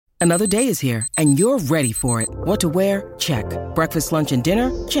Another day is here, and you're ready for it. What to wear? Check. Breakfast, lunch, and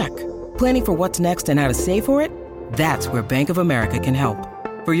dinner? Check. Planning for what's next and how to save for it? That's where Bank of America can help.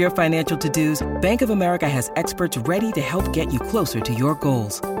 For your financial to-dos, Bank of America has experts ready to help get you closer to your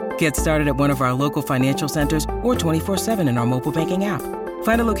goals. Get started at one of our local financial centers or 24/7 in our mobile banking app.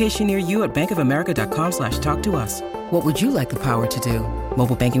 Find a location near you at bankofamerica.com/talktous. What would you like the power to do?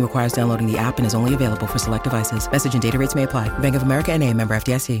 Mobile banking requires downloading the app and is only available for select devices. Message and data rates may apply. Bank of America N.A., member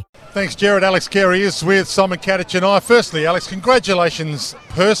FDIC. Thanks, Jared. Alex Carey is with Simon Katich and I. Firstly, Alex, congratulations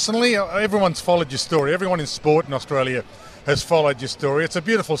personally. Everyone's followed your story. Everyone in sport in Australia has followed your story. It's a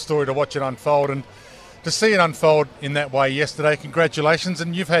beautiful story to watch it unfold, and to see it unfold in that way yesterday, congratulations.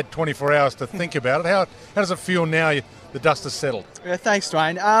 And you've had 24 hours to think about it. How does it feel now the dust has settled? Yeah, thanks,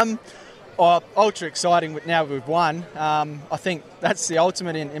 Dwayne. Ultra exciting now we've won. I think that's the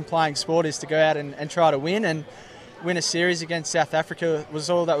ultimate in playing sport, is to go out and try to win, and win a series against South Africa was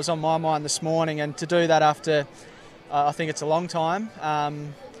all that was on my mind this morning. And to do that after, I think it's a long time,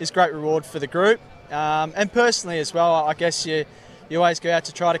 is great reward for the group. And personally as well, I guess you always go out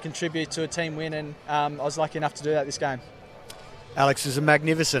to try to contribute to a team win, and I was lucky enough to do that this game. Alex, it was a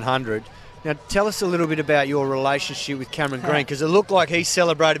magnificent 100. Now, tell us a little bit about your relationship with Cameron Green, because it looked like he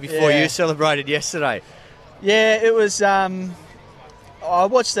celebrated before you celebrated yesterday. Yeah, it was... I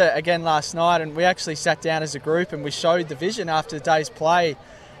watched it again last night, and we actually sat down as a group and we showed the vision after the day's play,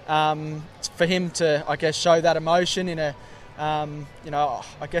 for him to, I guess, show that emotion in a... in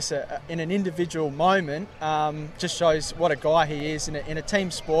an individual moment, just shows what a guy he is. In a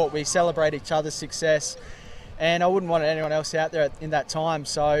team sport, we celebrate each other's success, and I wouldn't want anyone else out there in that time.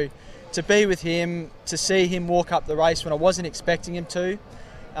 So to be with him, to see him walk up the race when I wasn't expecting him to,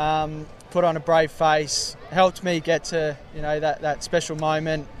 put on a brave face, helped me get to that special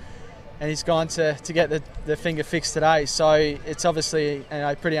moment. And he's gone to get the finger fixed today. So it's obviously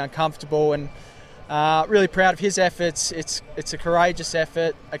pretty uncomfortable, and really proud of his efforts. It's a courageous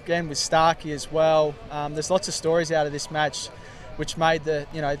effort, again with Starkey as well. There's lots of stories out of this match which made the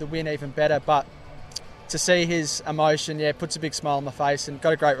win even better, but to see his emotion, puts a big smile on my face, and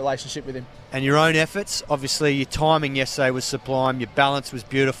got a great relationship with him. And your own efforts, obviously your timing yesterday was sublime, your balance was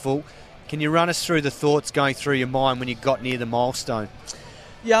beautiful. Can you run us through the thoughts going through your mind when you got near the milestone?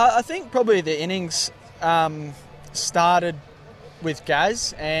 Yeah, I think probably the innings started with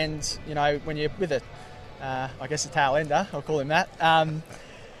Gaz, and when you're with a tail ender, I'll call him that,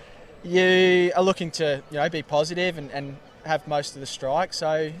 you are looking to be positive and have most of the strike.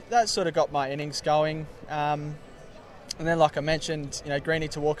 So that sort of got my innings going. And then, like I mentioned, Greenie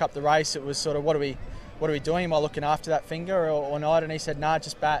to walk up the race, it was sort of what are we doing? Am I looking after that finger or not? And he said, nah,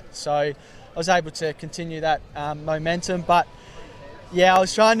 just bat. So I was able to continue that momentum. But yeah, I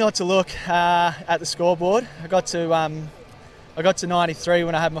was trying not to look at the scoreboard. I got to 93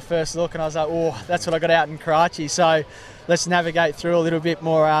 when I had my first look, and I was like, oh, that's what I got out in Karachi. So let's navigate through a little bit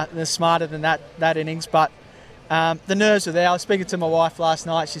more smarter than that innings. But the nerves were there. I was speaking to my wife last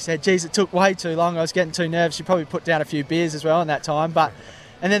night. She said, geez, it took way too long. I was getting too nervous. She probably put down a few beers as well in that time.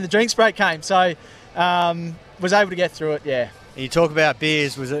 And then the drinks break came. So was able to get through it, yeah. You talk about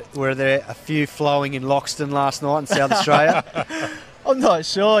beers. Were there a few flowing in Loxton last night in South Australia? I'm not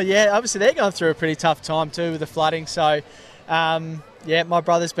sure, yeah. Obviously, they're going through a pretty tough time too with the flooding. So, my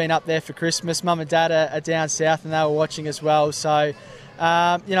brother's been up there for Christmas. Mum and Dad are down south, and they were watching as well. So,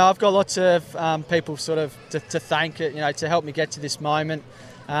 I've got lots of people sort of to thank, to help me get to this moment.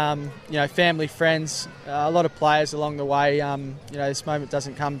 Family, friends, a lot of players along the way. This moment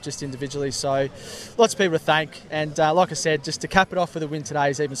doesn't come just individually. So, lots of people to thank. And like I said, just to cap it off with a win today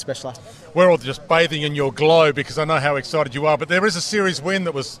is even specialer. We're all just bathing in your glow because I know how excited you are. But there is a series win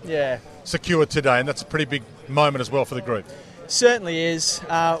that was secured today, and that's a pretty big moment as well for the group. Certainly is.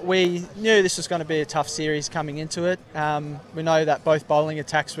 We knew this was going to be a tough series coming into it. We know that both bowling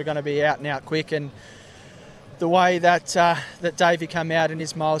attacks were going to be out and out quick, and the way that Davey came out in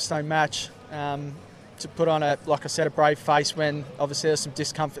his milestone match to put on a brave face when obviously there was some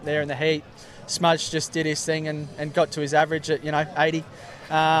discomfort there in the heat. Smudge just did his thing and got to his average at 80.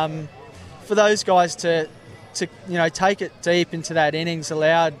 For those guys to take it deep into that innings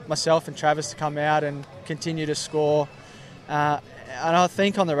allowed myself and Travis to come out and continue to score. And I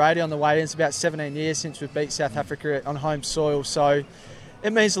think on the radio on the way in, it's about 17 years since we beat South Africa on home soil. So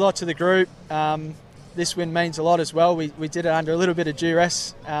it means a lot to the group. This win means a lot as well. We did it under a little bit of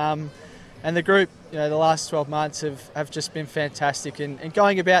duress. And the group, the last 12 months have just been fantastic in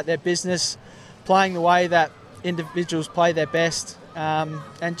going about their business, playing the way that individuals play their best,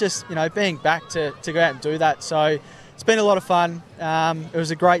 and just, being back to go out and do that. So it's been a lot of fun. It was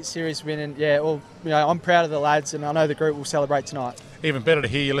a great series win, and I'm proud of the lads, and I know the group will celebrate tonight. even better to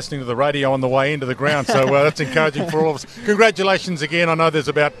hear you listening to the radio on the way into the ground. So that's encouraging for all of us. Congratulations again. I know there's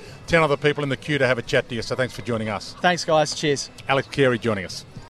about 10 other people in the queue to have a chat to you, so thanks for joining us. Thanks, guys. Cheers. Alex Carey joining us.